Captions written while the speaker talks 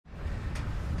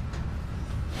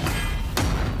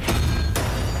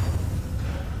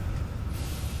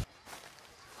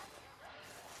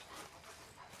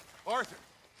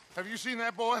Have you seen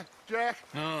that boy, Jack?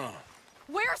 No.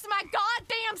 Where's my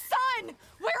goddamn son?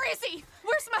 Where is he?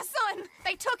 Where's my son?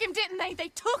 They took him, didn't they? They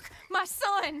took my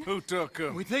son. Who took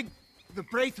him? We think the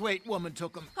Braithwaite woman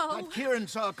took him. Oh. Kieran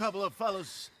saw a couple of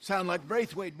fellows sound like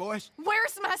Braithwaite boys.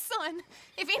 Where's my son?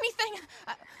 If anything,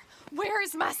 where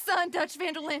is my son, Dutch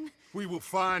Vanderlyn? We will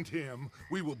find him,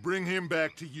 we will bring him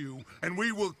back to you, and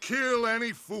we will kill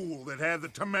any fool that had the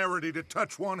temerity to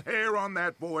touch one hair on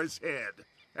that boy's head.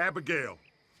 Abigail,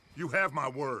 you have my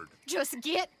word. Just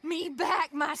get me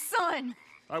back, my son.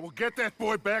 I will get that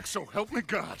boy back, so help me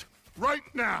God. Right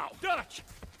now. Dutch!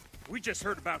 We just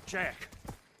heard about Jack.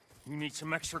 You need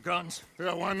some extra guns?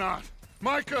 Yeah, why not?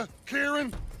 Micah,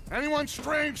 Kieran, anyone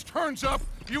strange turns up,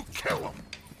 you kill him.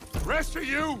 Rest of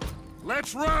you,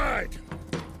 let's ride.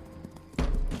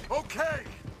 Okay,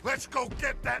 let's go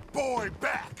get that boy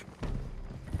back.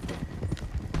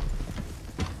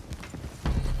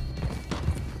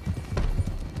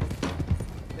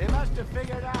 They must have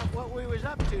figured out what we was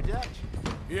up to, Dutch.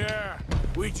 Yeah,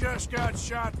 we just got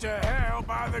shot to hell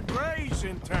by the Greys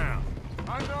in town.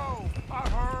 I know, I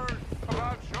heard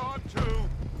about Sean too.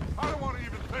 I don't want to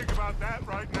even think about that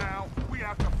right now. We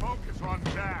have to focus on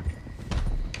Jack.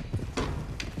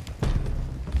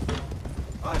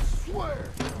 I swear,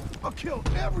 I'll kill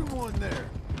everyone there.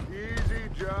 Easy,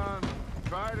 John.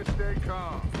 Try to stay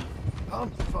calm. I'm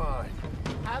fine.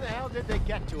 How the hell did they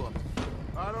get to him?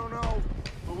 I don't know,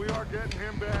 but we are getting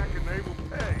him back and they will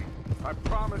pay. I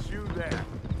promise you that.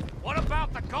 What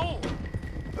about the gold?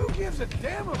 Who gives a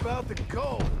damn about the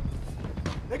gold?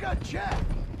 They got Jack.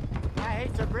 I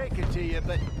hate to break it to you,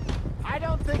 but I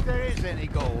don't think there is any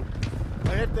gold.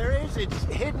 And if there is, it's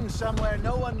hidden somewhere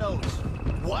no one knows.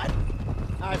 What?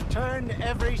 I've turned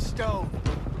every stone.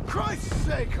 Christ's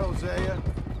sake, Hosea.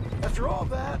 After all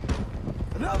that,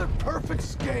 another perfect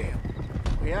scam.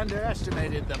 We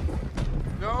underestimated them.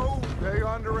 No, they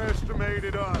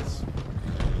underestimated us.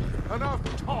 Enough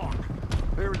talk.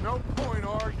 There is no point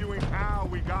arguing how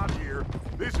we got here.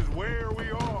 This is where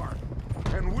we are.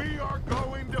 And we are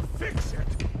going to fix it.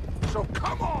 So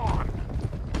come on!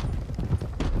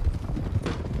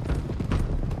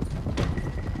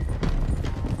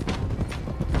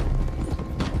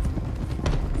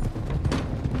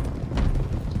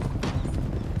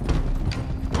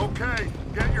 Okay,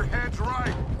 get your heads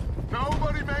right.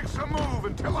 Nobody makes a move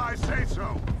until I say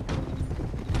so.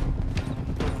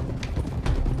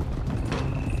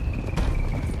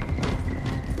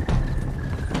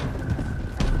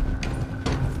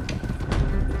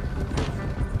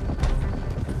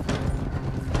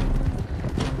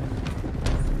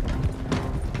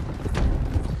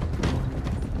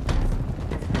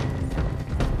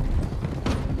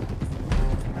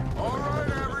 All right,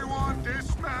 everyone,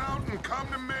 dismount and come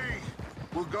to me.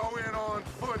 We'll go in on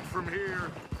foot from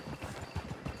here.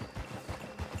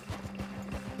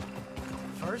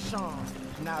 First Sean,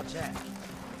 now Jack.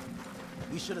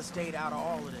 We should have stayed out of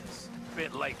all of this.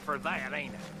 Bit late for that,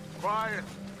 ain't it? Quiet.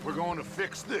 We're going to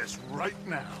fix this right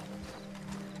now.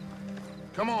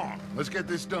 Come on, let's get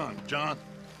this done. John,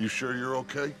 you sure you're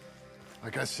okay?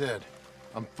 Like I said,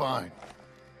 I'm fine.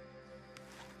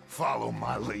 Follow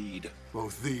my lead.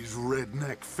 Both these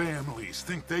redneck families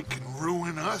think they can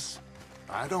ruin us?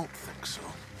 I don't think so.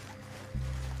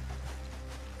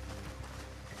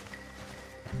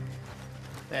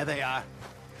 There they are.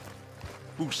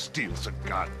 Who steals a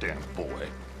goddamn boy?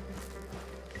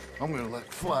 I'm gonna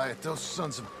let fly at those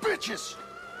sons of bitches.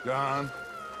 John,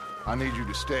 I need you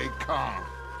to stay calm.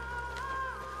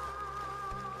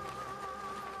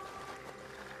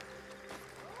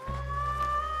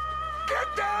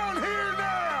 Get down here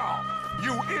now,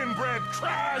 you inbred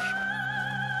trash!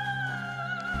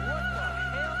 What the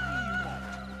hell do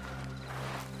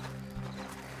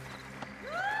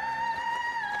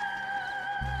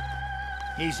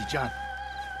you want? Easy, John.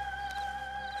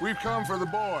 We've come for the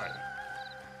boy.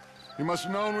 You must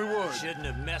have known we would. Shouldn't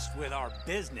have messed with our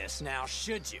business now,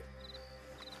 should you?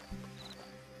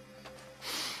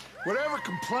 Whatever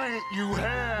complaint you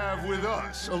have with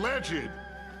us, alleged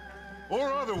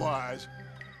or otherwise,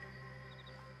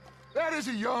 that is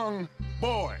a young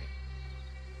boy.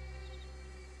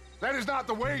 That is not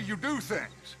the way you do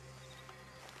things.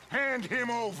 Hand him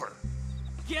over.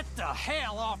 Get the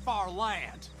hell off our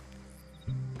land!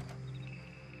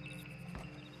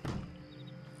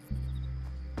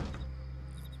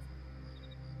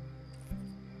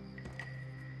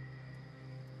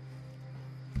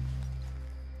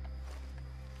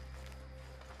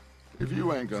 If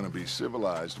you ain't gonna be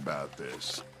civilized about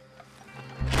this...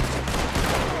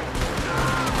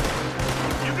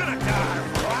 You're gonna die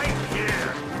right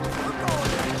here! We're going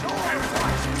to enjoy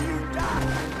watching you die.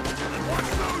 Watch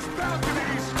those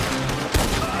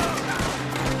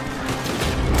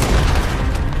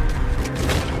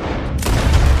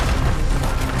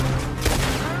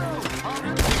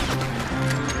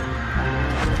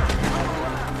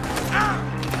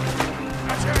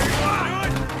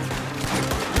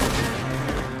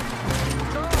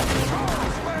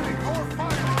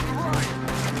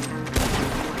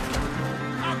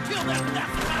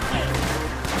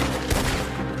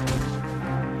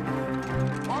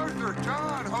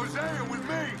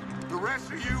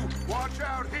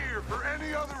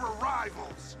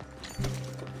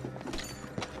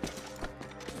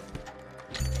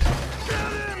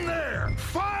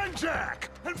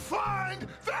and find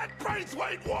that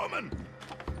Braithwaite woman!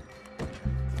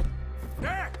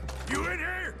 Jack, you in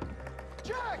here?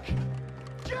 Jack!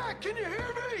 Jack, can you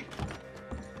hear me?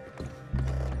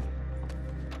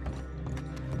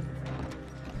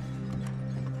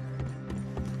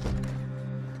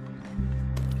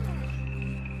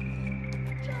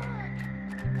 Jack!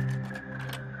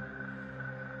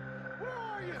 Where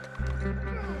are you?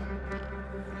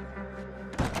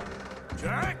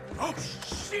 Jack? Oh,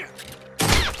 shit!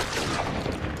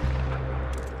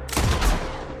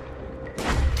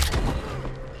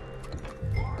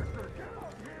 Arthur, get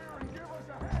up here and give us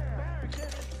a hand!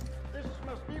 Barricaded. This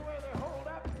must be where they hold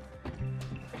up.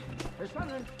 There's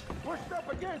something pushed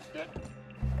up against it.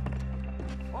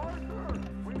 Arthur,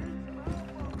 we need some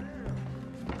help up here!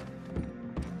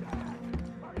 Jack,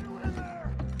 are you in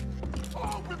there?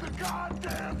 Open the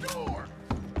goddamn door!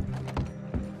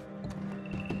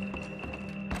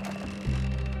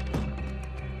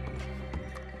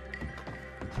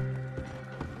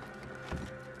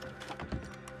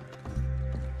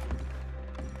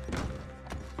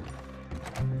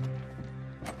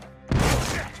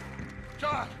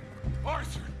 John!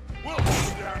 Arthur! We'll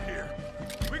hold you down here!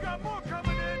 We got more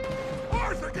coming in!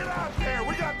 Arthur, get out there!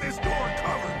 We got this door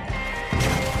covered!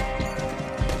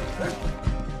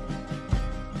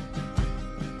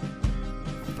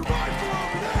 The rifle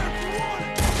over there if you want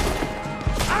it!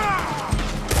 Ah!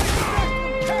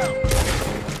 Help!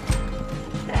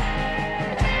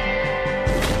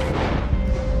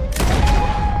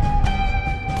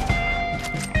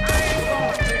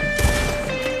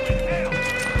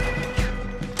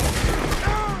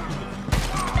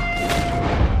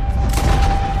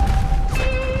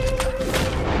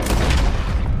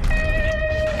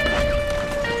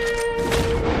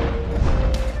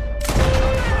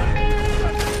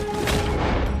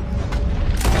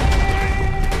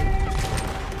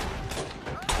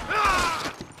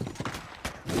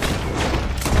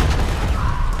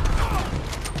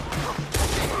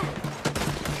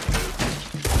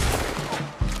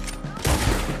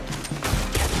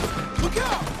 Look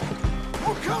out!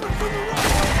 We're coming from the right!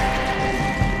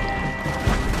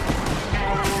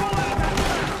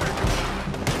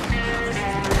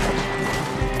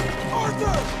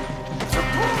 Arthur! They're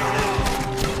pouring in!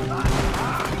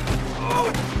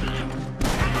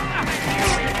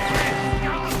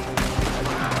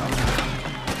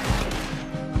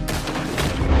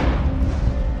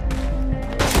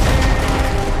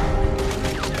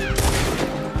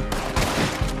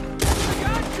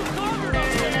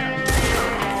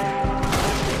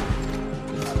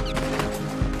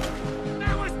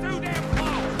 That was too damn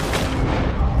close!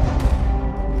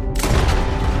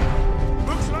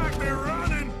 Looks like they're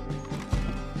running.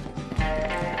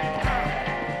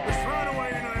 Let's run away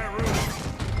into that room.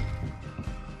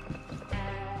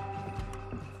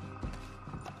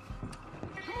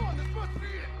 Come on, this must be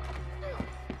it!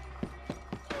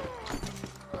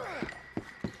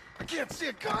 I can't see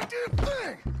a goddamn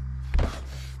thing!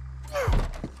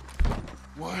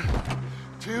 1,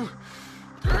 2,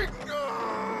 3.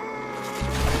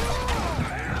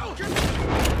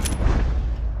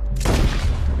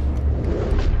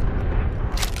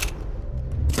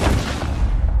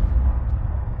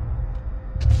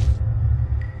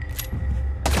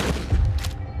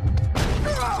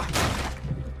 Hell!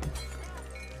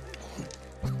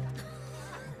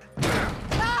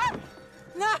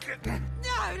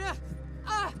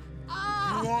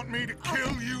 You want me to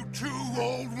kill you too,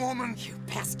 old woman?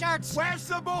 Bastards! Where's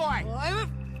the boy?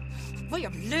 We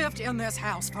have lived in this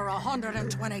house for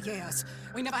 120 years.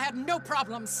 We never had no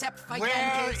problems except for Where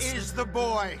Yankees. is the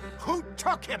boy? Who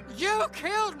took him? You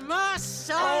killed my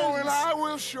son! Oh, and I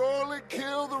will surely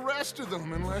kill the rest of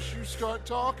them unless you start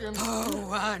talking.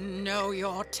 Oh, I know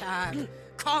your type.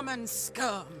 Common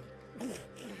scum.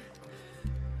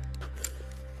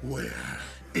 Where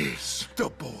is the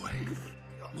boy?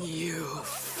 You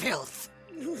filth.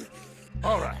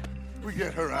 All right, we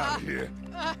get her out of here.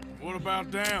 What about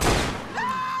down?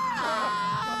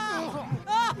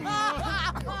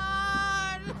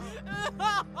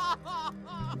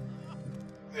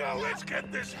 Now let's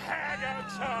get this hag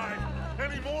outside.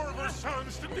 Any more of her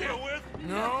sons to deal with?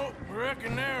 No,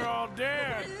 reckon they're all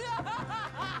dead.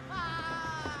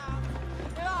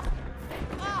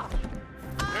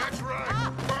 That's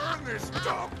right. Burn this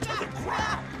dump to the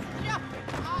ground.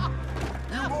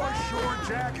 You boys sure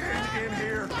Jack ain't in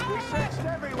here? We searched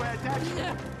everywhere, Dutch.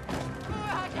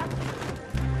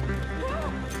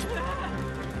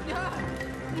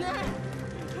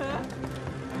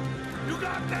 You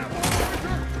got that one,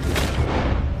 Arthur?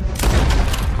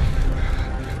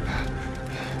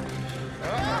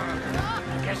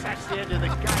 Guess that's the end of the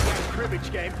goddamn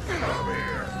cribbage game. Come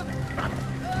here!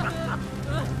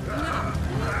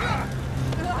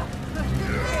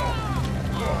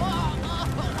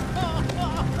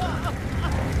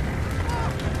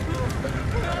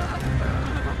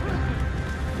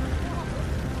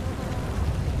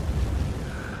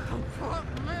 Put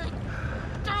me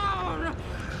down!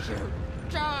 Shoot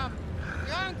down!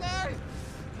 Yankee!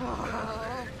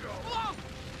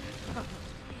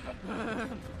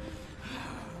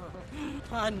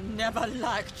 I never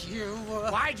liked you.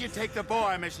 Why'd you take the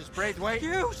boy, Mrs. Braithwaite?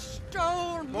 You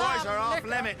stole my Boys are off liquor.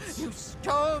 limits. You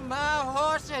stole my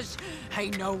horses.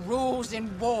 Ain't no rules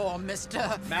in war,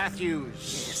 mister. Matthews.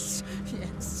 Yes,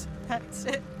 yes, that's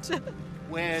it.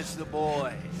 Where's the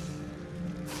boy?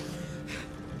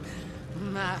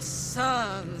 My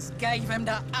sons gave him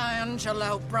to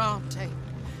Angelo Bronte.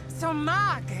 So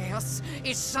my guess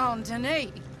is Saint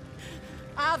Denis.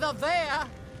 Either there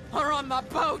or on the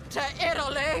boat to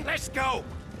Italy. Let's go!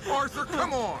 Arthur,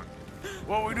 come on!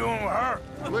 What we doing with her?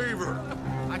 Leave her.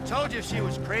 I told you she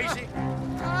was crazy.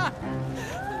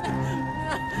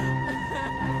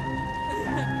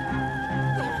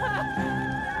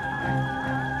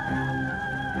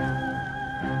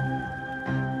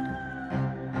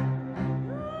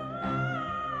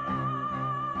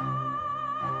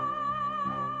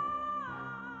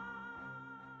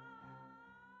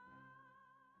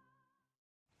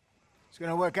 It's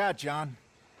gonna work out, John.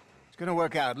 It's gonna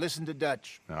work out. Listen to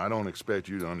Dutch. Now, I don't expect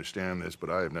you to understand this,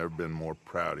 but I have never been more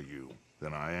proud of you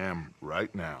than I am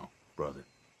right now, brother.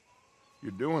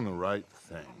 You're doing the right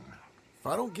thing. If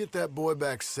I don't get that boy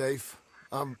back safe,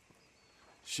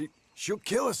 she'll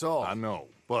kill us all. I know,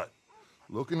 but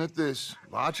looking at this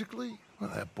logically, well,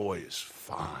 that boy is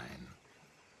fine.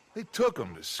 They took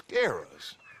him to scare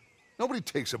us. Nobody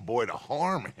takes a boy to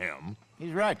harm him.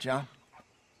 He's right, John.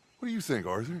 What do you think,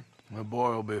 Arthur? The boy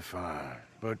will be fine.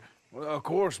 But, well, of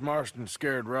course Marston's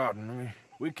scared rotten. I mean,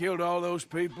 we killed all those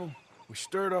people. We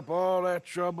stirred up all that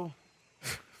trouble.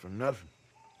 For nothing?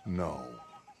 No,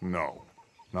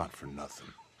 not for nothing.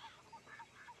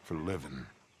 For living.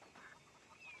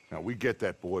 Now, we get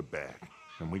that boy back,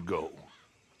 and we go.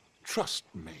 Trust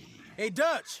me. Hey,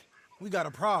 Dutch, we got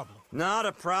a problem. Not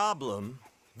a problem.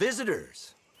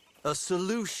 Visitors. A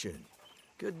solution.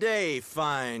 Good day,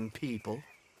 fine people.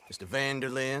 Mr.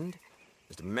 Vanderlinde,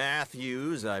 Mr.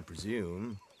 Matthews, I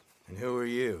presume. And who are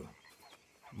you?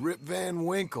 Rip Van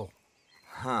Winkle.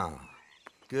 Huh.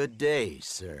 Good day,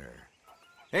 sir.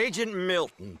 Agent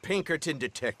Milton, Pinkerton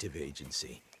Detective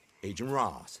Agency. Agent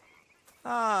Ross.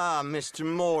 Ah, Mr.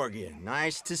 Morgan,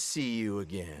 nice to see you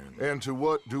again. And to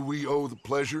what do we owe the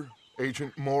pleasure,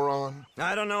 Agent Moron?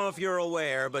 I don't know if you're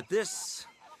aware, but this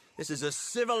is a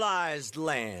civilized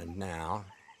land now.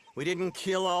 We didn't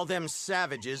kill all them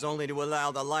savages only to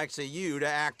allow the likes of you to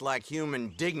act like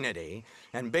human dignity,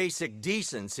 and basic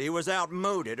decency was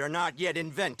outmoded or not yet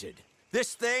invented.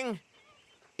 This thing,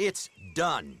 it's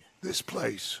done. This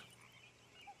place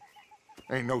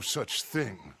ain't no such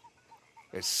thing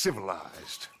as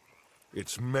civilized.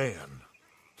 It's man,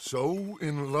 so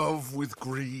in love with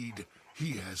greed,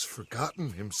 he has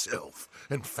forgotten himself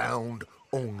and found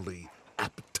only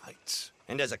appetites.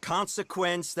 And as a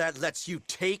consequence, that lets you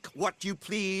take what you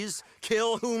please,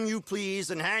 kill whom you please,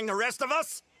 and hang the rest of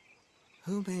us?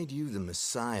 Who made you the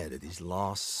messiah to these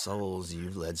lost souls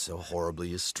you've led so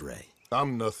horribly astray?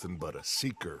 I'm nothing but a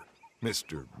seeker,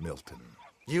 Mr. Milton.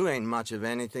 You ain't much of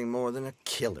anything more than a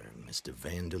killer, Mr.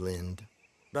 Vanderlinde.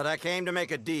 But I came to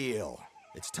make a deal.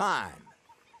 It's time.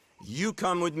 You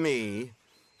come with me,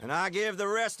 and I give the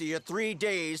rest of you 3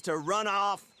 days to run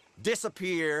off,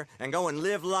 disappear, and go and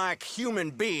live like human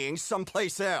beings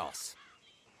someplace else.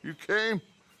 You came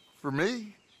for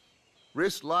me?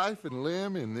 Risk life and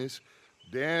limb in this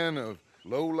den of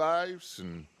lowlifes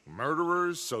and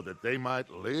murderers so that they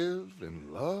might live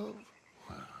and love?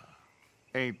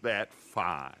 Ain't that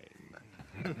fine?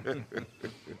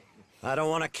 I don't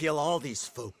want to kill all these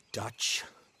folk, Dutch.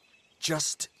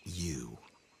 Just you.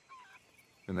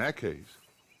 In that case,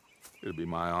 it'd be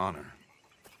my honor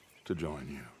to join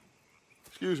you.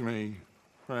 Excuse me,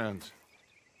 friends.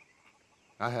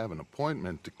 I have an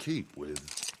appointment to keep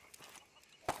with...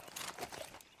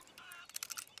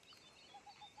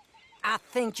 I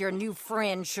think your new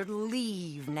friend should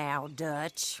leave now,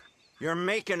 Dutch. You're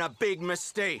making a big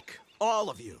mistake. All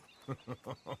of you.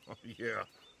 Yeah,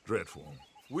 dreadful.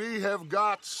 We have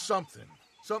got something.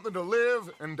 Something to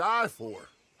live and die for.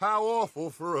 How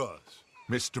awful for us.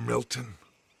 Mr. Milton,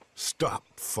 stop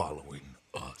following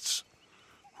us.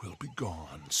 We'll be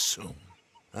gone soon.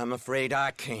 I'm afraid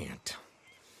I can't.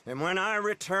 And when I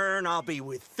return, I'll be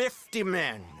with 50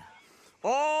 men.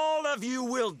 All of you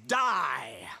will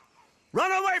die.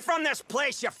 Run away from this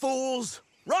place, you fools!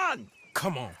 Run!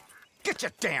 Come on. Get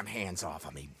your damn hands off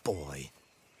of me, boy.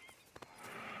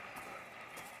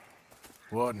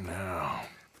 What now?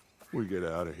 We get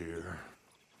out of here.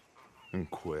 And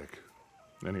quick.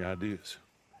 Any ideas?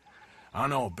 I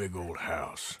know a big old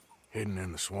house, hidden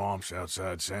in the swamps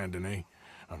outside Saint Denis.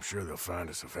 I'm sure they'll find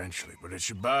us eventually, but it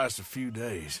should buy us a few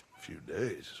days. A few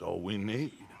days is all we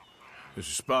need. There's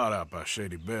a spot out by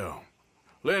Shady Bell.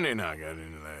 Lenny and I got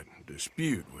into that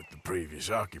dispute with the previous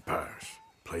occupiers.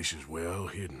 Place is well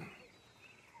hidden.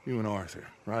 You and Arthur,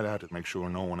 ride out to make sure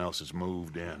no one else has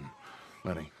moved in.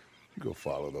 Lenny, you go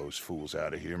follow those fools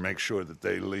out of here. Make sure that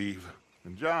they leave.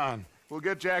 And John, we'll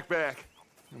get Jack back,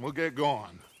 and we'll get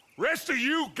going. Rest of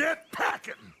you, get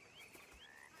packing!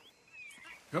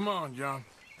 Come on, John.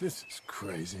 This is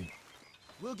crazy.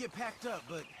 We'll get packed up,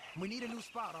 but we need a new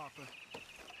spot, Arthur.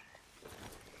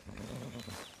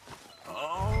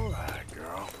 All right,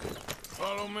 girl.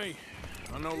 Follow me.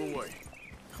 I know the way.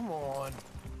 Come on.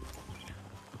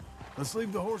 Let's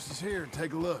leave the horses here and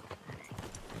take a look.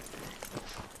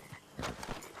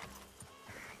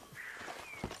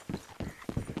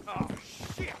 Oh,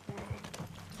 shit!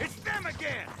 It's them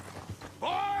again!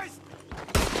 Boys!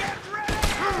 Get ready!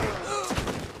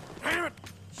 Damn it!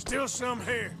 Still some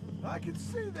here. I can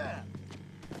see that.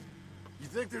 You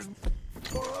think there's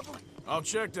more of them? I'll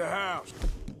check the house.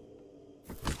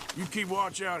 You keep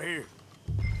watch out here.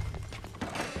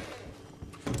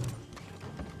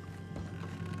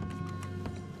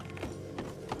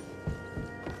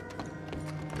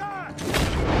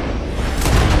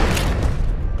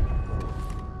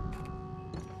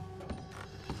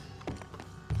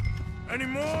 Any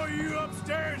more of you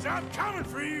upstairs? I'm coming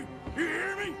for you. You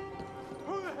hear me?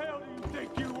 Who the hell do you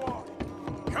think you are?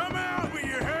 Come out with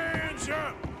your hands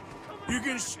up. You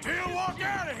can still walk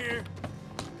out of here.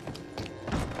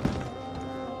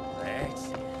 That's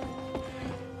it.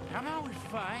 How about we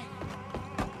fight?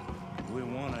 We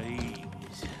want to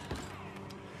ease.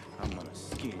 I'm gonna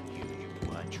skin you, you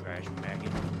white trash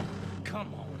maggot.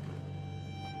 Come on.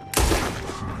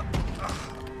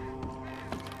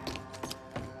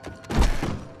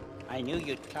 I knew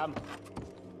you'd come.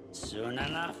 Soon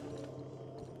enough.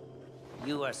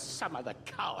 You are some of the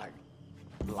coward.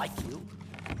 Like you.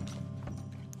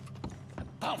 The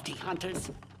bounty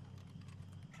hunters.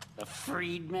 The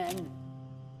freedmen.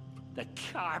 The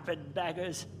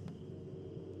carpetbaggers.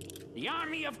 The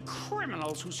army of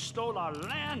criminals who stole our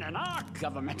land and our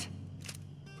government.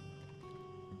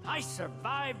 I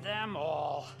survived them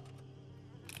all.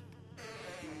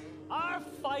 Our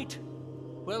fight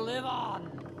will live on.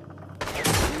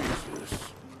 Jesus.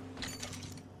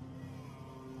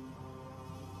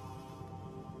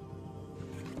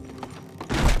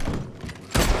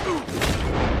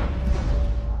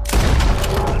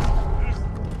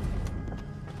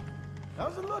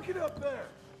 How's it looking up there?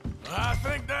 I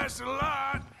think that's a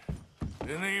lot.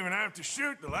 Didn't even have to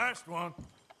shoot the last one.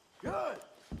 Good.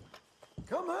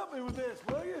 Come help me with this,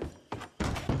 will you?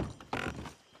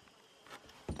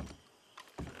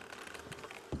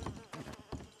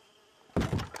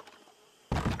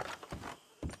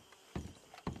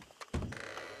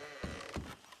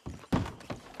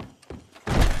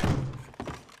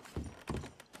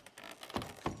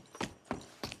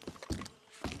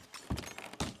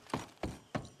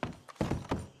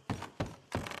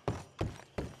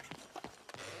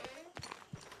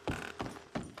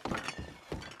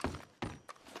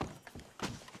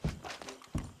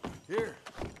 Here,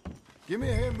 give me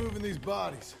a hand moving these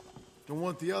bodies. Don't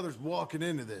want the others walking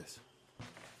into this.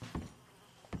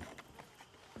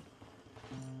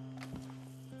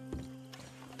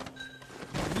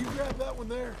 Can you grab that one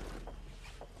there?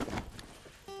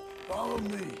 Follow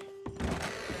me.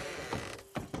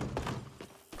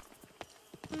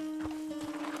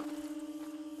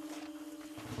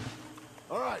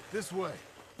 All right, this way.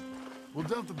 We'll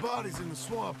dump the bodies in the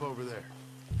swamp over there.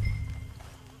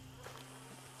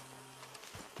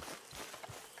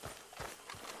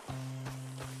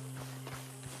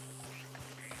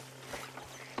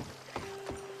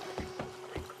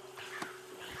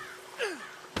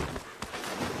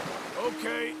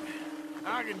 Okay,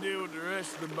 I can deal with the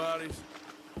rest of the bodies.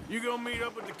 You go meet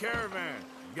up with the caravan,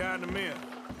 guide them in.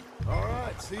 All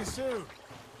right, see you soon.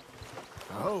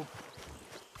 I hope.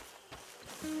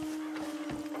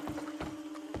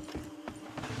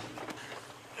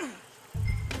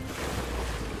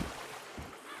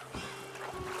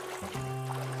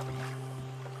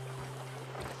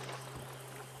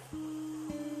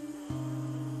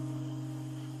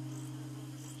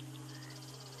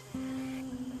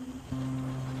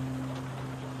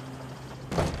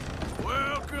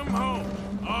 Welcome home,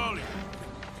 all of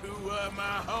you. To my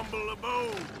humble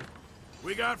abode.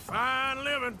 We got fine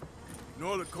living.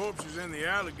 Ignore the corpses and the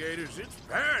alligators, it's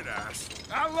paradise.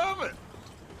 I love it.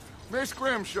 Miss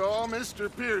Grimshaw, Mr.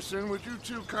 Pearson, would you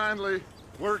two kindly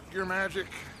work your magic?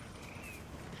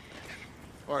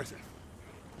 Arthur,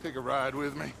 take a ride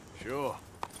with me. Sure.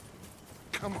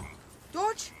 Come on.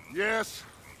 George? Yes?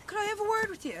 Could I have a word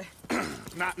with you?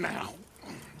 Not now.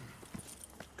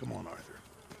 Come on, Arthur.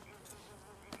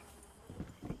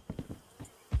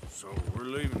 So we're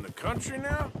leaving the country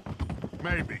now?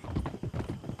 Maybe.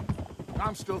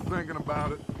 I'm still thinking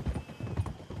about it.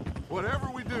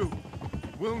 Whatever we do,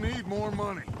 we'll need more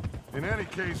money. In any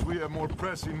case, we have more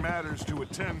pressing matters to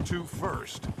attend to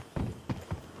first.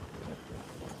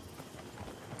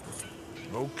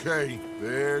 Okay,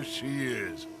 there she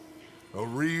is. A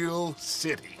real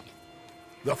city.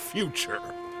 The future.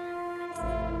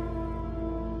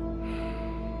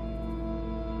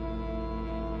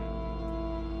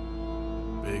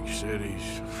 Big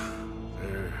cities.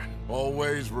 They're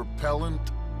always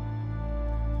repellent.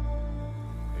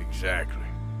 Exactly.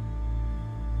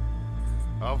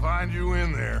 I'll find you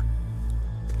in there.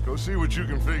 Go see what you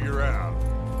can figure out.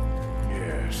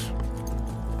 Yes.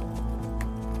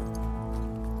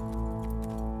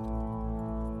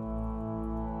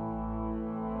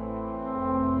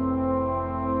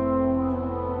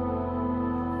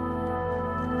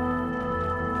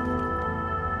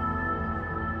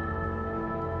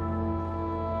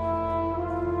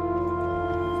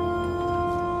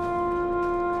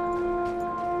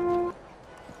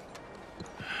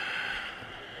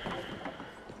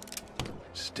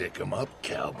 Stick 'em up,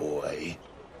 cowboy.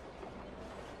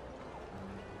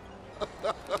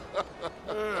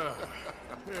 Yeah,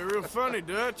 real funny,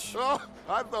 Dutch. Oh,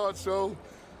 I thought so.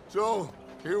 So,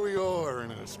 here we are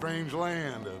in a strange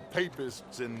land of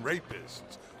papists and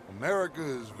rapists.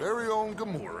 America's very own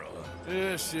Gomorrah.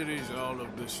 Yeah, cities all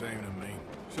look the same to me.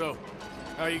 So,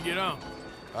 how you get on?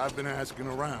 I've been asking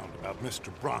around about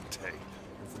Mr. Bronte.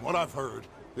 And from what I've heard,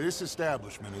 this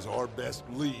establishment is our best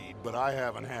lead, but I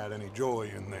haven't had any joy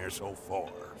in there so far.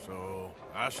 So,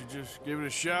 I should just give it a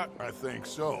shot? I think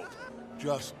so.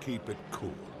 Just keep it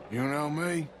cool. You know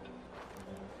me?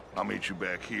 I'll meet you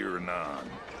back here anon.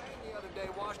 The other day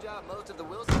washed out most of the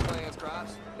Wilson clan's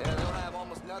crops. Yeah, they'll have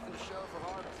almost nothing to show for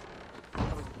harvest.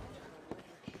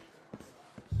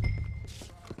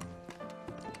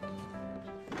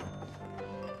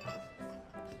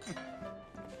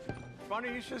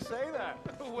 Funny you should say that.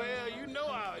 Well, you know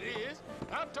how it is.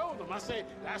 I told them. I said,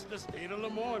 that's the state of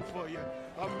Lemoyne for you.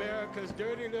 America's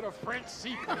dirty little French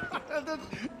secret.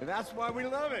 And that's why we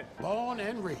love it. Born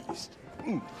and raised.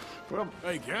 Well,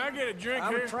 hey, can I get a drink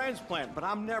I'm here? a transplant, but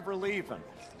I'm never leaving.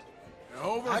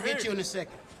 Over I'll here. get you in a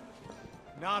second.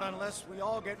 Not unless we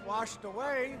all get washed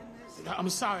away. I'm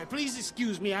sorry. Please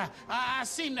excuse me. I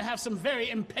seem to have some very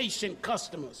impatient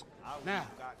customers. Now,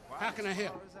 how can I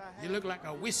help? You look like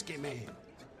a whiskey man.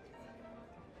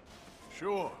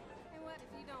 Sure.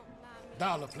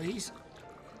 $1, please.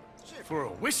 For a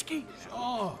whiskey?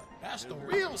 Sure. That's the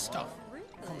real stuff.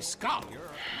 From Scotland.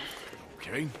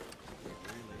 Okay.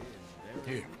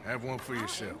 Here, have one for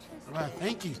yourself. Well,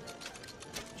 thank you.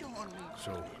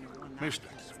 So, mister,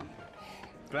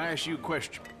 can I ask you a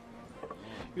question?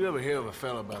 You ever hear of a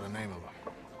fella by the name of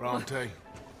Bronte?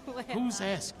 Who's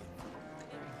asking?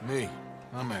 Me.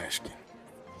 I'm asking.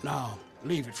 No,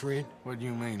 leave it, friend. What do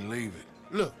you mean, leave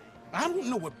it? Look, I don't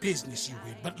know what business you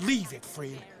in, but leave it,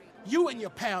 friend. You and your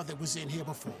pal that was in here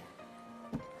before.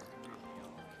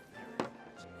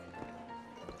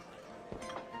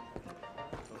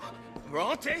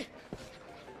 Bronte?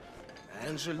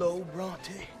 Angelo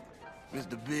Bronte.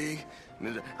 Mr. Big,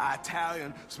 Mr.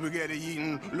 Italian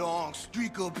spaghetti-eating long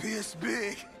streaker piss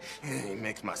big. He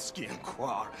makes my skin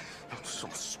crawl. I'm so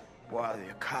spoiled,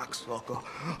 you cocksucker.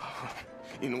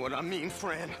 You know what I mean,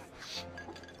 friend?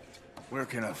 Where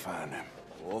can I find him?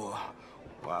 Oh,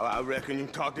 well, I reckon you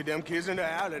talk to them kids in the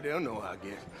alley, they'll know, I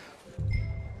guess.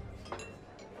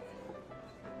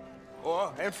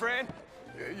 Oh, and friend,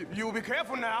 you'll be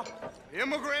careful now.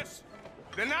 Immigrants,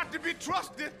 they're not to be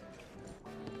trusted.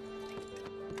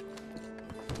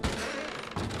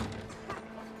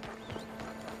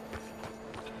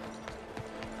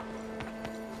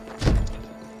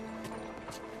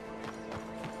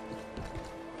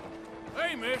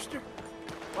 Hey, mister.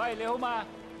 Quay liễu mà.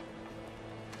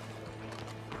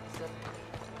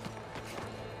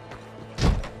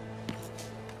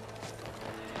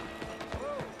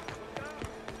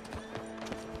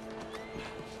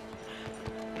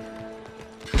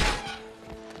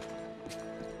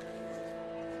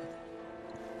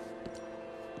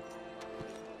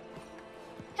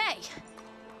 Hey,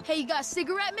 Hey, you got a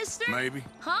cigarette, mister? Maybe.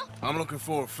 Huh? I'm looking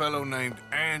for a fellow named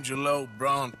Angelo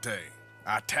Bronte.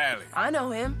 Italian. I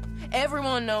know him.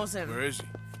 Everyone knows him. Where is he?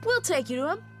 We'll take you to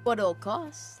him. What it'll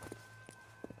cost?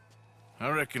 I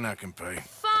reckon I can pay.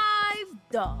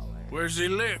 $5. Where's he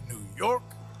live? New York?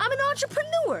 I'm an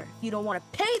entrepreneur. If you don't want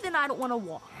to pay, then I don't want to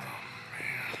walk.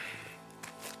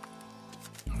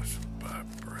 That's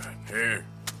bad bread. Here.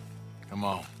 Come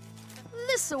on.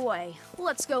 This away.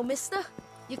 Let's go, mister.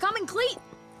 You coming, Cleet?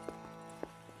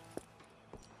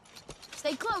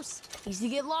 Stay close. Easy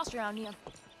to get lost around here.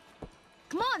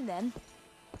 Come on, then.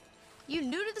 You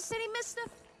new to the city, mister?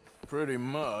 Pretty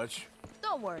much.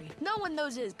 Don't worry. No one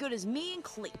knows it as good as me and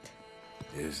Cleet.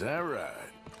 Is that right?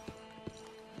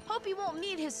 Hope you won't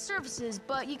need his services,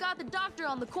 but you got the doctor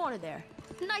on the corner there.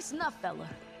 Nice enough, fella.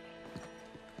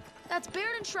 That's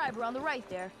Baird and Schreiber on the right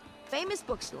there. Famous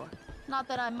bookstore. Not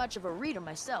that I'm much of a reader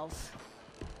myself.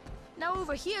 Now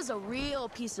over here's a real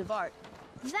piece of art.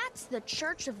 That's the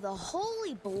Church of the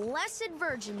Holy Blessed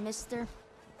Virgin, mister.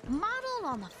 Modeled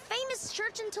on the famous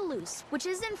church in Toulouse, which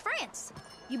is in France.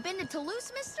 You been to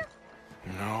Toulouse, mister?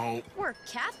 No. We're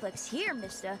Catholics here,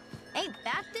 mister. Ain't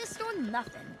Baptist or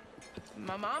nothing.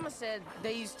 My mama said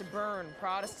they used to burn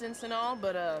Protestants and all,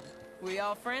 but, we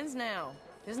all friends now.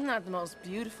 Isn't that the most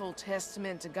beautiful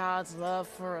testament to God's love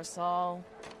for us all?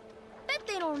 Bet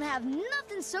they don't have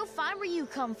nothing so fine where you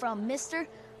come from, mister.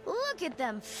 Look at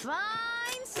them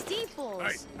fine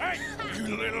steeples. Hey,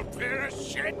 you little pair of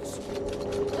shits!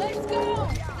 Let's go!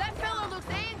 That fellow looks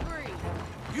angry.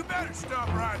 You better stop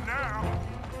right now.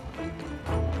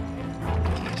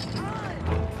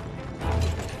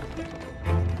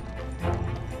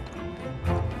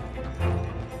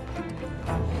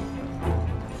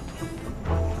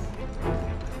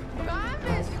 Bye,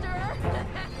 mister!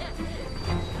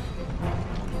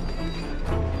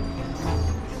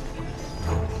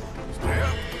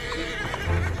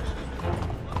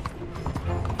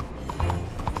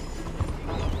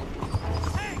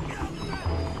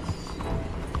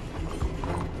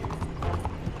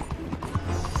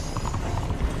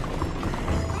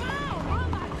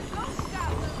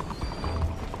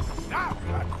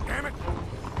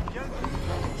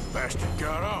 Bastard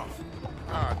got off.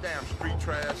 Ah, damn street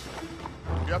trash.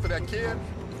 You after that kid?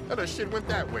 That other shit went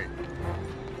that way.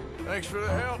 Thanks for the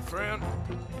help, friend.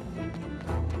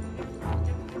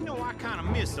 You know, I kind of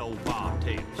miss old Bob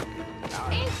Tails.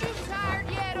 Ain't you tired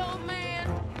yet, old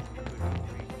man?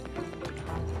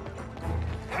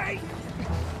 Hey!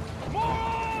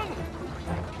 Moron!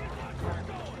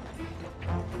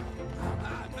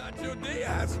 Not your day,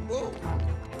 I suppose.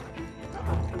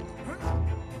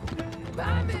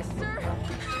 Bye, mister!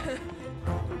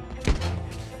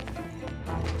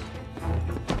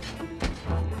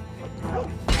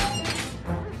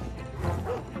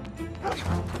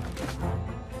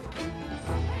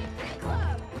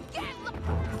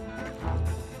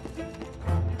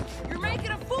 You're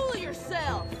making a fool of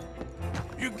yourself!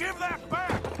 You give that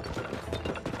back!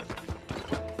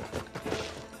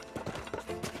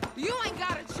 You ain't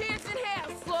got a chance in hell,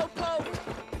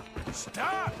 slowpoke!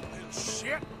 Stop, little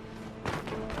shit!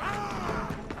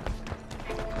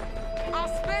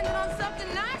 I'll spend it on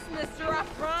something nice, mister, I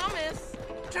promise.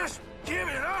 Just give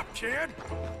it up, kid!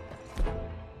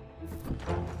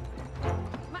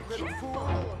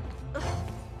 Careful!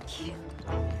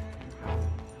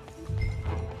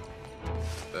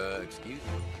 Excuse me?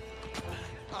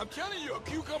 I'm telling you, a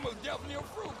cucumber's definitely a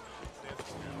fruit.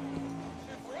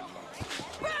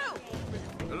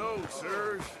 Hello,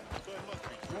 sirs.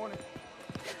 Morning.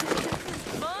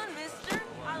 Fun, mister.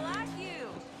 I like you.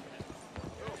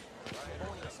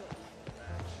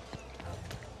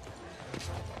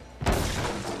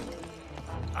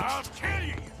 I'll kill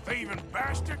you, you thieving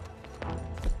bastard!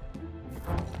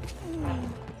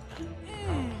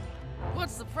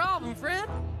 What's the problem, friend?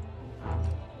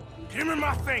 Give me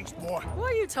my things, boy.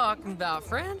 What are you talking about,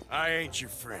 friend? I ain't your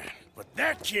friend, but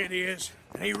that kid is,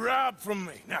 and he robbed from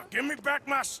me. Now give me back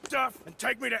my stuff and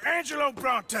take me to Angelo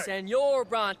Bronte. Senor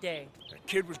Bronte. That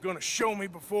kid was gonna show me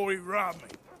before he robbed me.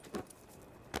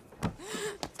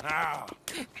 Now,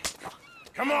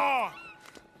 come on!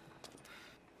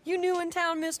 You new in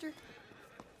town, mister?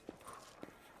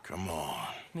 Come on.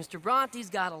 Mr. Bronte's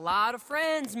got a lot of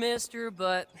friends, mister,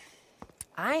 but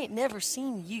I ain't never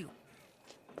seen you.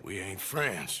 We ain't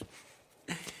friends.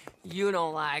 You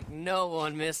don't like no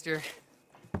one, mister.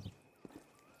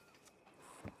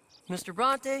 Mr.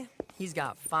 Bronte, he's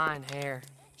got fine hair.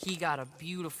 He got a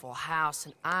beautiful house,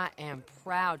 and I am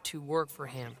proud to work for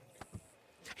him.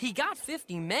 He got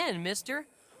 50 men, mister.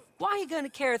 Why he gonna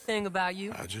care a thing about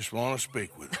you? I just want to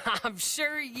speak with him. I'm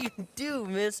sure you do,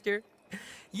 mister.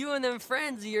 You and them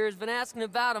friends of yours been asking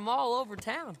about him all over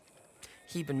town.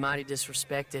 He been mighty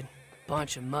disrespected.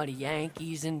 Bunch of muddy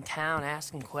Yankees in town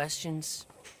asking questions.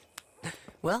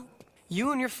 Well,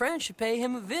 you and your friend should pay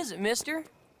him a visit, mister.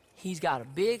 He's got a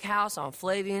big house on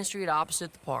Flavian Street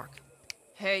opposite the park.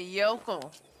 Hey,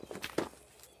 yokel.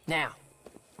 Now,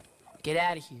 get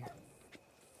out of here.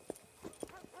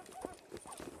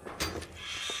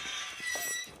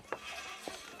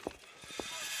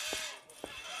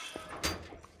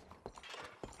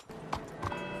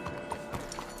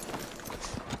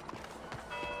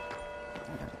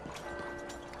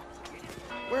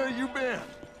 Where you been?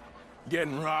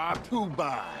 Getting robbed? Who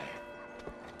by?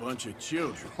 Bunch of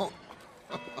children.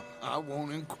 I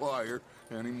won't inquire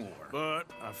anymore. But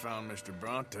I found Mr.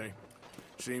 Bronte.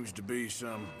 Seems to be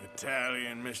some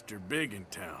Italian Mr. Big in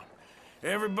town.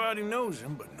 Everybody knows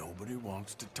him, but nobody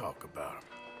wants to talk about him.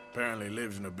 Apparently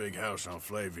lives in a big house on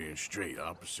Flavian Street,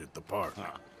 opposite the park.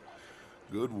 Huh.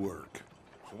 Good work.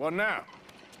 So what now?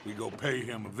 We go pay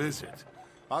him a visit.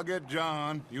 I'll get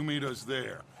John, you meet us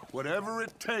there. Whatever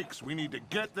it takes, we need to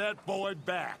get that boy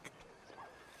back.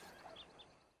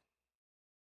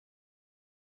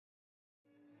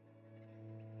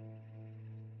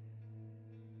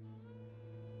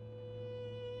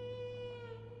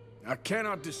 I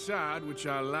cannot decide which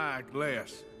I like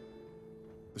less.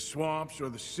 The swamps or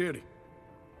the city.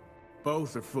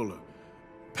 Both are full of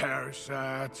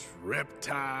parasites,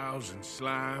 reptiles, and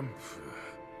slime.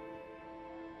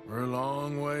 We're a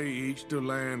long way east to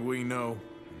land we know,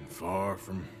 and far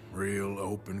from real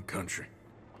open country.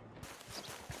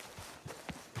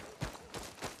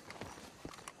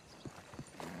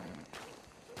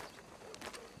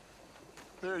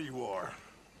 There you are.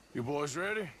 You boys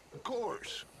ready? Of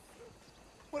course.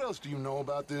 What else do you know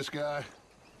about this guy?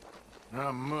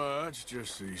 Not much,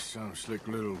 just he's some slick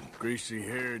little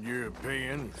greasy-haired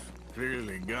European who's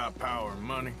clearly got power and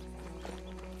money.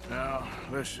 Now,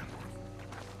 listen.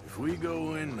 If we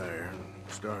go in there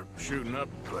and start shooting up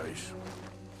the place,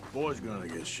 the boy's gonna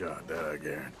get shot, that I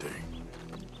guarantee.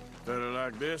 A fella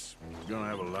like this is gonna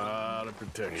have a lot of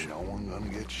protection. Ain't no one gonna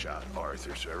get shot,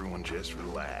 Arthur, so everyone just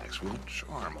relax. We'll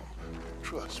charm them.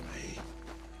 Trust me.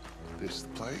 This is the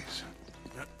place?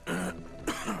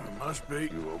 Must be.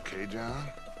 You okay, John?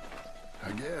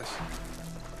 I guess.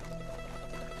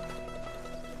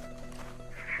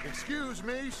 Excuse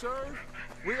me, sir.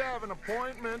 We have an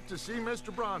appointment to see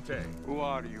Mr. Bronte. Who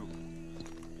are you?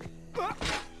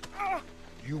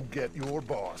 You get your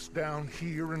boss down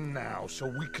here and now so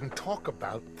we can talk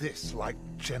about this like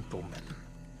gentlemen.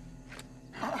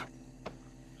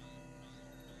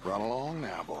 Run along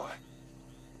now, boy.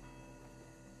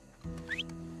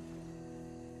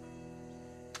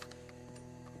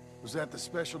 Was that the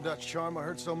special Dutch charm I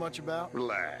heard so much about?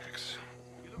 Relax.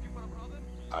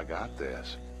 I got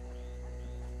this.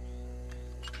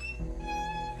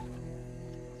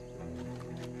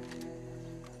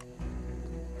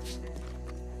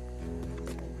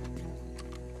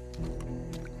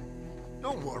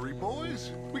 Don't worry,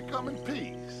 boys. We come in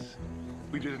peace.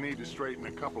 We just need to straighten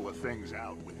a couple of things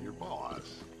out with your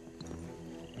boss.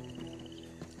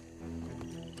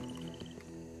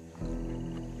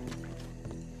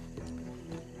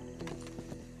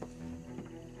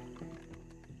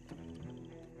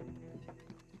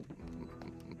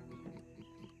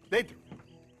 Dentro.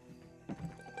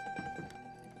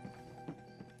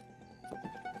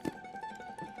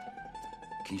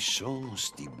 Chi sono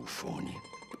sti buffoni?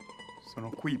 Sono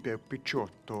qui per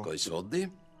Picciotto. Coi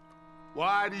soldi?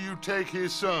 Why do you take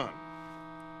his son?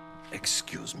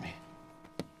 Excuse me.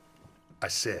 I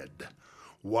said,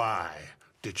 why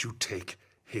did you take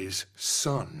his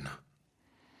son?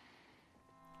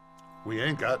 We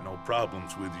ain't got no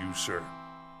problems with you, sir.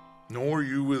 Nor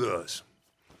you with us.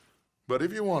 But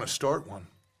if you want to start one,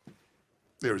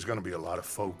 there's gonna be a lot of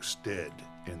folks dead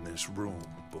in this room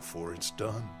before it's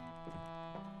done.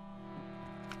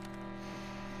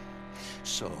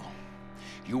 So,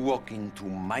 you walk into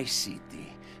my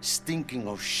city, stinking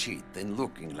of shit and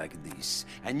looking like this,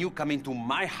 and you come into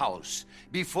my house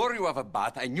before you have a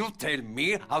bath and you tell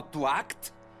me how to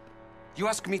act? You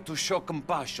ask me to show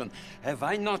compassion. Have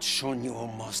I not shown you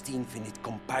almost infinite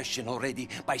compassion already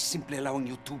by simply allowing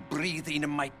you to breathe in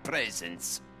my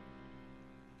presence?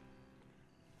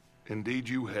 Indeed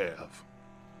you have.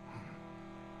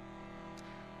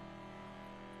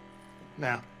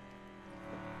 Now,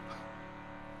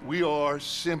 we are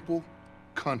simple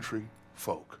country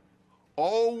folk.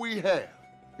 All we have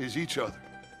is each other.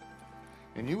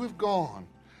 And you have gone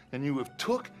and you have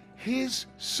took his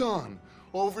son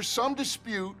over some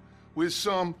dispute with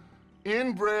some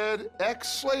inbred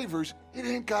ex-slavers, it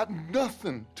ain't got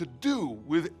nothing to do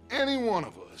with any one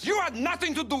of us. You had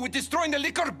nothing to do with destroying the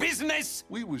liquor business!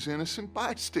 We was innocent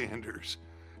bystanders.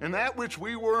 And that which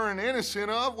we weren't innocent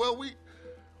of, well,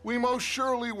 we most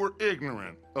surely were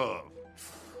ignorant of.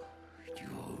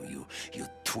 You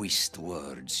twist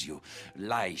words, you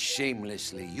lie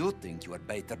shamelessly. You think you are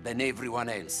better than everyone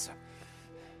else.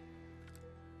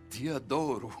 Ti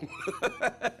adoro.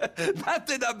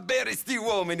 Date da bere sti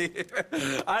uomini.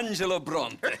 Angelo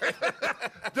Bronte.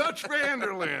 Dutch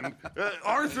Vanderland.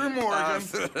 Arthur Morgan.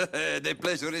 Arthur, the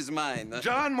pleasure is mine.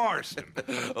 John Marston.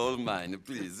 All mine,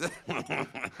 please.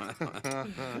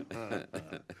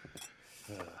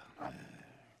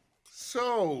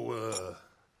 So,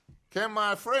 can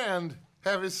my friend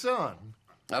have his son?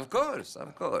 Of course,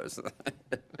 of course.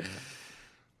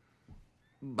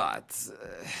 But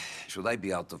should I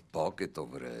be out of pocket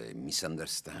over a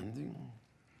misunderstanding?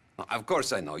 Of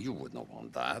course I know you would not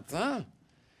want that, huh?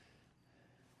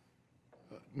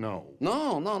 No.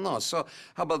 No. So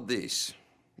how about this?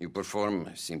 You perform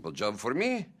a simple job for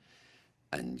me,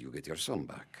 and you get your son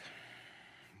back.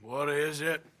 What is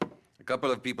it? A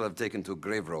couple of people have taken to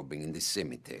grave robbing in this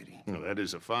cemetery. Well, that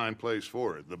is a fine place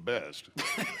for it, the best.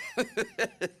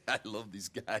 I love this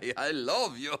guy. I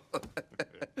love you.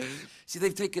 See,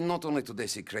 they've taken not only to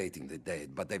desecrating the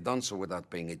dead, but they've done so without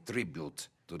paying a tribute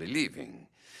to the living.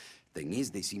 Thing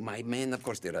is, they see my men, of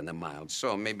course they run a mile.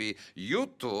 So maybe you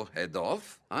two head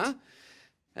off, huh?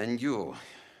 And you,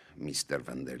 Mr.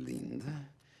 Van der Linde,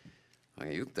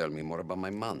 you tell me more about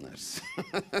my manners.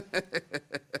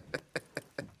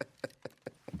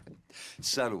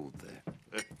 Salute.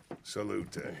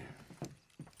 Salute.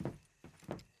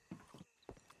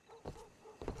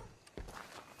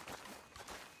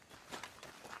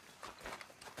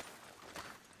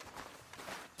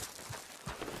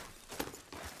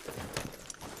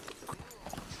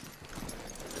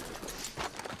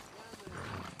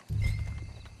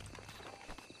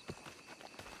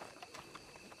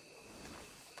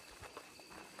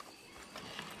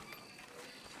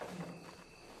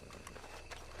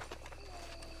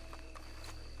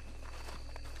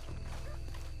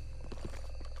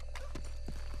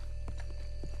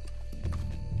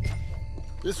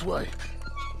 This way.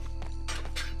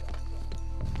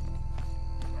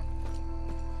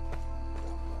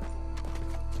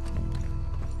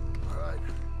 All right.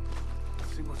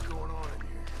 Let's see what's going on in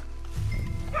here.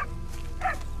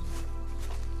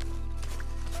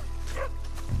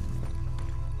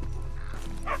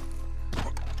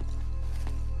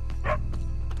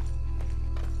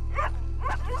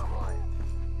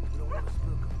 We don't want to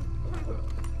spook them.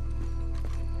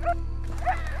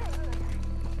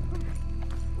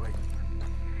 Wait,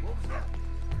 what was that?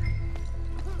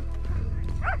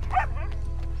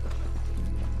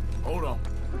 Hold on.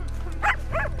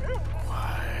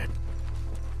 Quiet.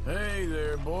 Hey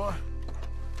there, boy.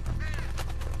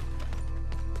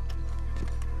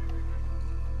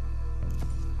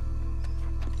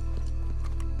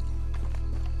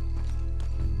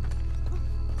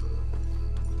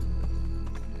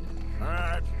 All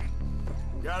right.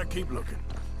 Gotta keep looking.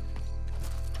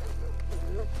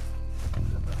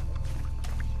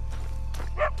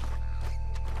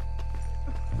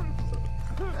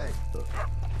 Hey,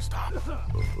 stop.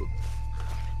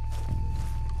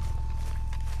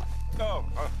 Oh,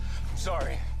 I'm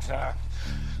sorry. I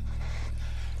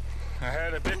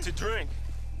had a bit to drink.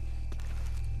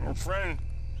 Our friend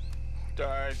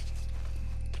died.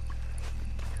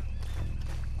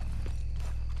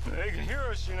 They can hear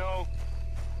us, you know.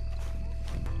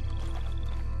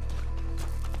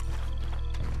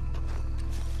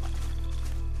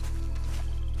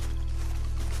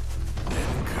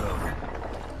 Cover,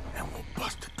 and we'll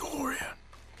bust the door in.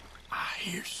 I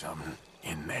hear something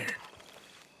in there.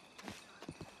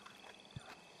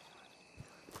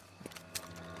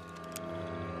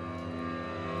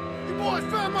 You boys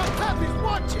found my puppies,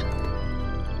 watch it!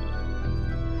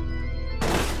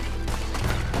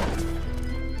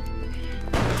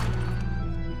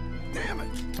 Damn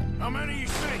it! How many you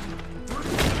see?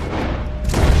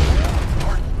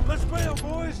 Let's bail,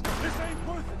 boys. This ain't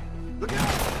worth it. Look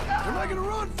out! They're making a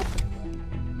run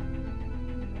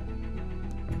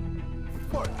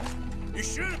for it. You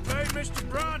should have paid Mr.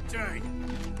 Bronte.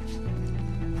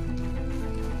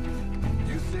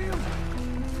 You see him?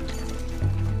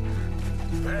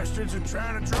 Bastards are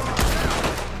trying to draw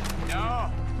us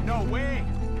out. No way.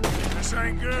 This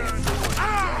ain't good.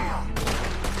 Ah!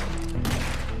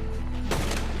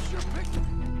 You sure picked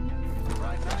the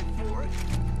right night for it.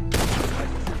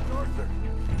 Let's shoot Arthur.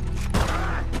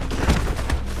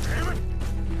 Damn it!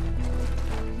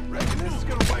 Reckon this is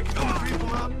gonna wake other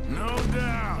people up? No,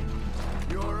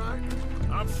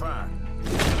 I'm fine.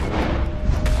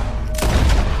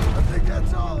 I think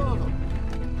that's all of them.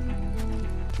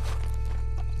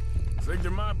 Think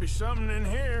there might be something in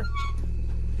here.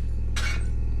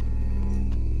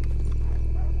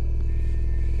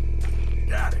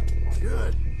 Got it.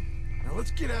 Good. Now let's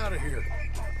get out of here.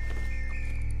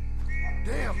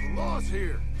 Damn, the law's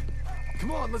here.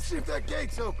 Come on, let's see if that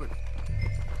gate's open.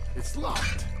 It's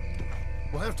locked.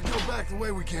 We'll have to go back the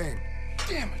way we came.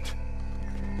 Damn it.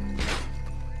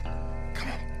 Come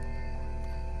on.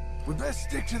 We best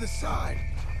stick to the side.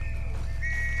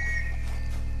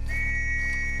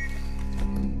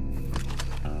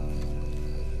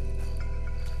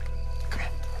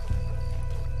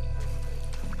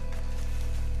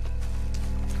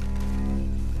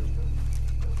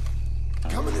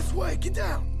 Coming this way, get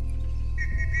down!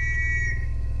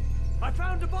 I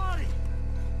found a body!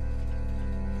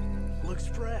 Looks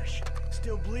fresh,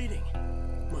 still bleeding.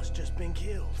 Must just been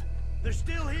killed. They're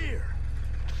still here!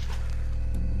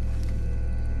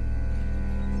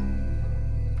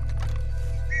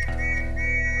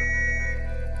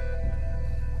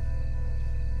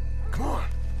 Come on,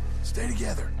 stay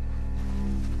together.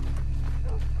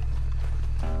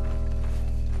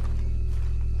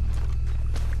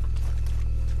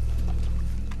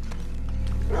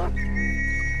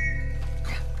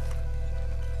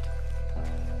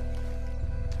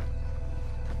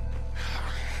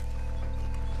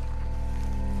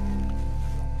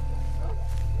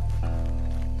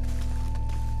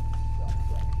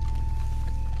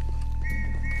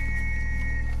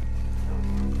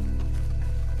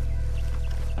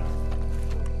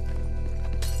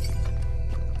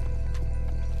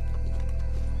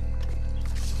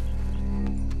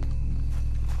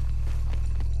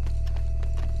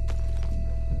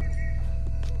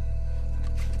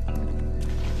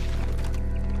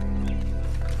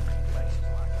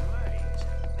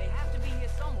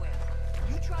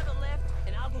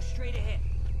 Straight ahead.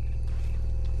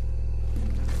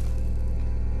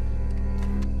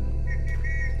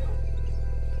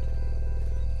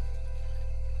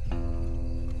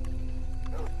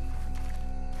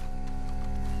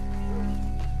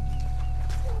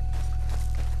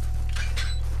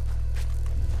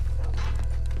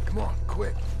 Come on,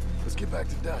 quick. Let's get back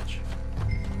to Dutch.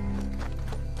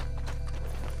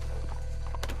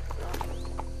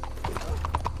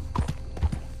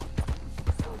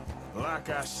 Like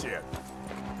I said,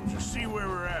 we'll just see where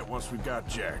we're at once we got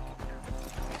Jack.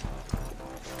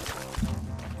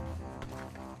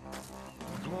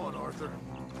 Come on, Arthur.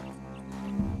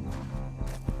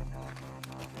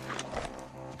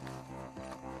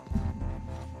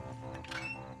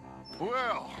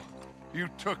 Well, you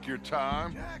took your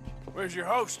time. Jack! Where's your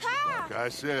host? Like I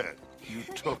said, you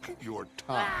took your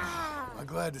time. I'm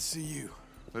glad to see you.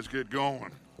 Let's get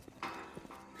going.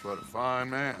 What a fine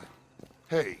man.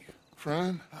 Hey,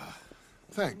 friend,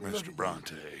 thank Mr.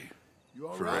 Bronte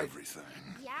for right? everything.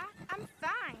 Yeah, I'm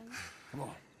fine. Come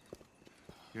on.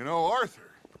 You know,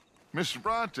 Arthur, Mr.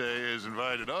 Bronte has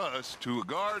invited us to a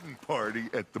garden party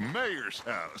at the mayor's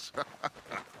house.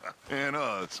 And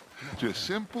us, just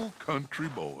simple country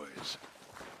boys.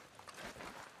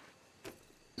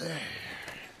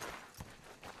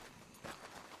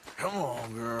 Come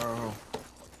on, girl.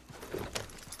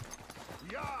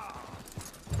 Yeah!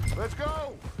 Let's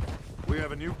go! We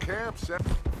have a new camp set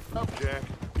up, Jack.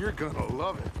 You're gonna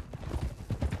love it.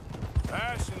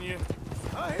 Passing you.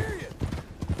 I hear you.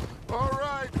 All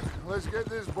right, let's get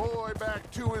this boy back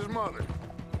to his mother.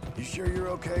 You sure you're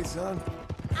okay, son?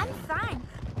 I'm fine.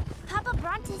 Papa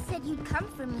Bronte said you'd come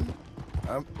for me.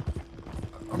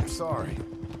 I'm sorry.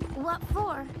 What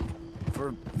for?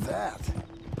 For that.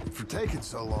 For taking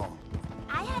so long.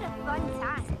 I had a fun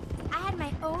time. I had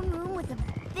my own room with a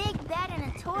big bed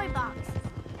and a toy box.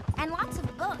 And lots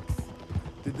of books.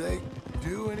 Did they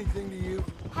do anything to you?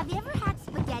 Have you ever had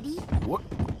spaghetti?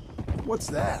 What's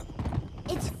that?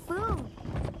 It's food.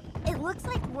 It looks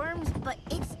like worms, but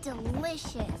it's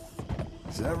delicious.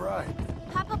 Is that right?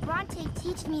 Papa Bronte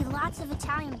teach me lots of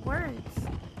Italian words.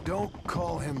 Don't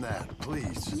call him that,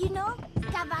 please. You know,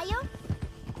 caballo?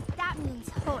 That means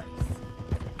horse.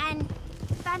 And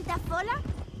pantafola?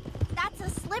 That's a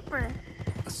slipper.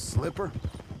 A slipper?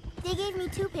 They gave me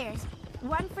 2 pairs.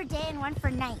 One for day and one for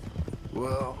night.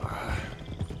 Well,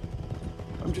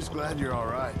 I'm just glad you're all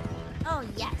right. Oh,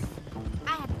 yes.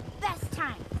 I had the best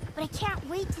time. But I can't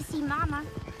wait to see Mama.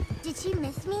 Did she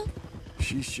miss me?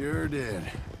 She sure did.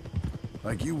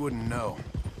 Like you wouldn't know.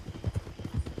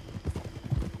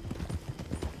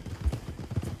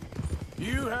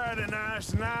 You had a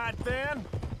nice night then?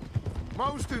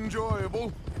 Most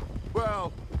enjoyable.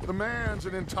 Well, The man's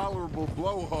an intolerable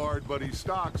blowhard, but he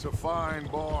stocks a fine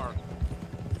bar.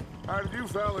 How did you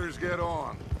fellers get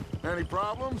on? Any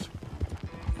problems?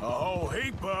 A whole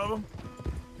heap of them.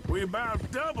 We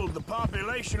about doubled the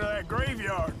population of that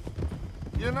graveyard.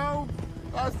 You know,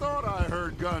 I thought I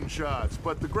heard gunshots,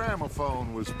 but the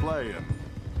gramophone was playing.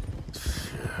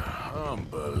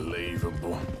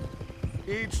 Unbelievable.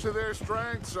 Each to their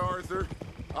strengths, Arthur.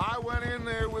 I went in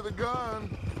there with a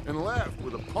gun and left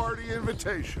with a party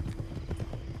invitation.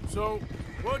 So,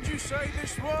 what'd you say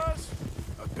this was?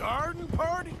 A garden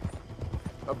party?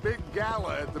 A big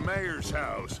gala at the mayor's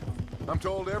house. I'm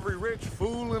told every rich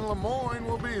fool in Lemoyne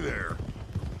will be there.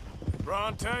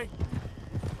 Bronte?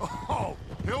 Oh,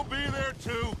 he'll be there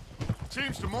too.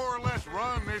 Seems to more or less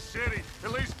run this city.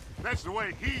 At least, that's the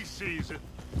way he sees it.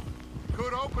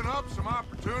 Could open up some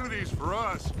opportunities for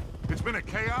us. It's been a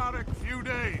chaotic few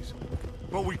days,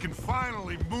 but we can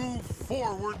finally move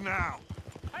forward now.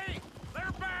 Hey,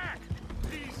 they're back!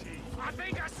 Easy. I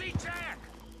think I see Jack.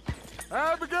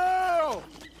 Abigail!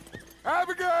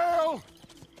 Abigail!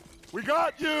 We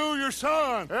got you, your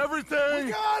son, everything.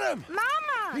 We got him!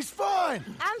 Mama! He's fine!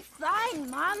 I'm fine,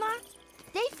 Mama.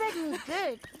 They fed me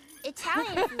good.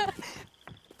 Italian food.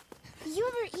 You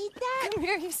ever eat that? Come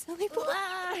here, you silly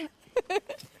boy.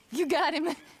 You got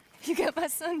him. You got my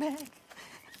son back.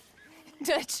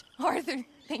 Dutch, Arthur,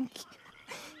 thank you.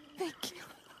 Thank you.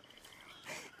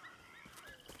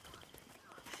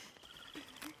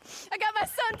 I got my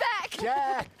son back!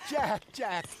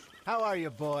 Jack. How are you,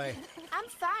 boy? I'm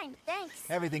fine, thanks.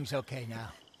 Everything's okay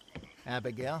now.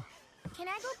 Abigail? Can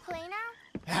I go play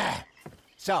now?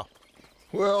 So?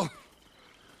 Well,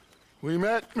 we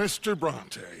met Mr.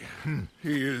 Bronte.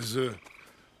 He is,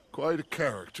 quite a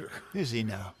character. Is he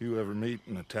now? You ever meet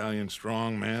an Italian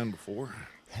strong man before?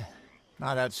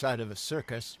 Not outside of a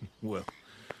circus. Well,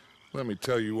 let me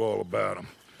tell you all about him.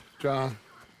 John,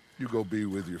 you go be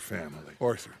with your family.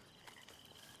 Arthur,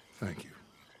 thank you.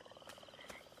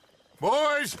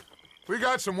 Boys, we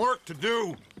got some work to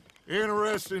do.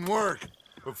 Interesting work.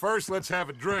 But first, let's have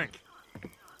a drink.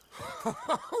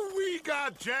 We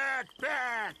got Jack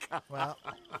back! Well,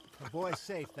 the boy's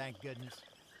safe, thank goodness.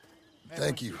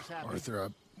 Thank you,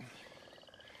 Arthur.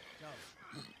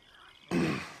 I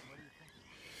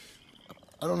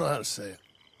don't know how to say it.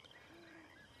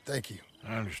 Thank you.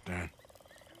 I understand.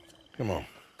 Come on.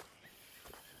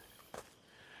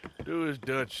 Do as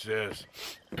Dutch says.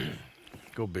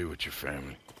 Go be with your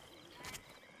family.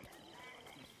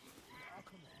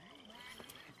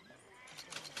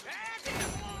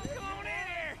 Come on in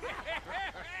here!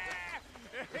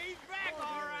 He's back,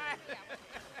 all right.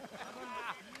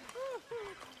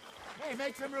 Hey,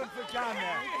 make some room for John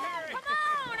there. Come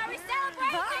on, are we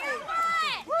celebrating or what?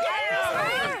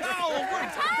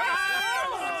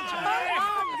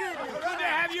 Good to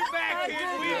have you back,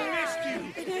 kid. We missed you.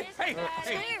 Hey,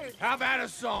 how about a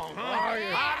song, huh?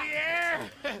 Javier,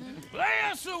 play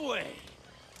us away.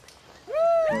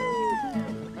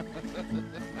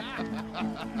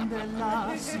 De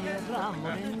la sierra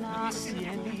morena,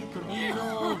 cielito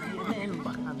lindo, vienen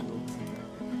bajando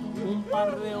un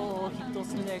par de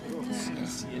ojitos negros,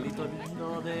 cielito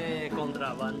lindo de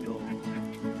contrabando.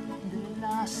 De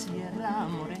la sierra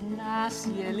morena,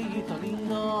 cielito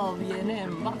lindo,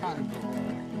 vienen bajando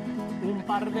un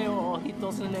par de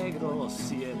ojitos negros,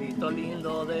 cielito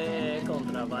lindo de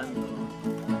contrabando.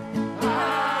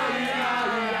 Ay,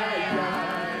 ay, ay,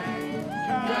 ay,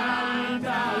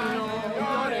 canta y no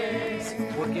llores,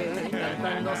 porque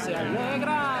cantando se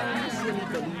alegra el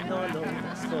cielito lindo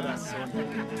los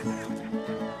corazones.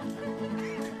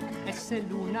 Ese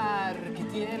lunar que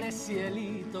tiene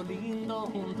cielito lindo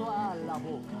junto a la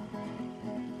boca,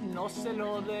 no se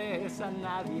lo des a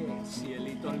nadie,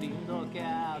 cielito lindo que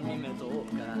a mí me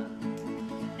toca.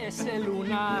 Ese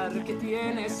lunar que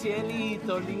tiene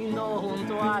cielito lindo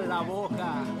junto a la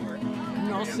boca,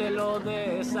 no se lo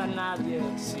des a nadie,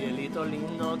 cielito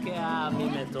lindo que a mí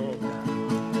me toca.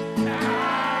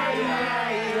 Ay,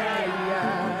 ay, ay,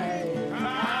 ay,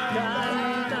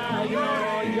 canta y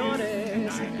no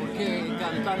llores, porque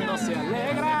cantando se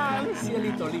alegran,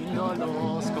 cielito lindo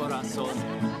los corazones.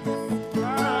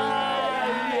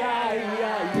 Ay, ay,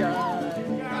 ay,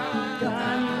 ay,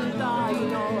 canta y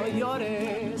no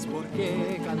llores,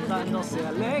 porque cantando se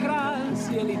alegran,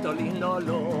 cielito lindo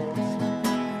los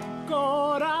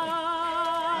corazones.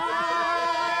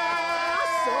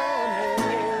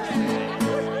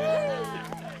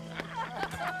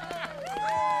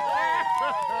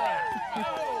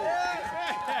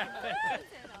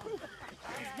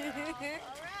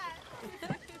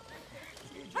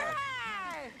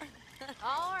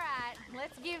 All right,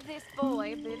 let's give this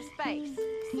boy a bit of space.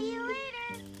 See you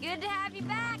later.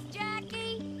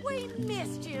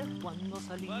 missed you. Cuando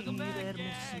salí de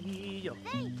Hermosillo,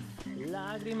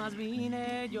 lágrimas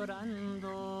vine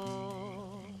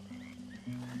llorando.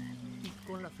 Y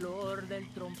con la flor del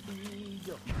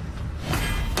trompillo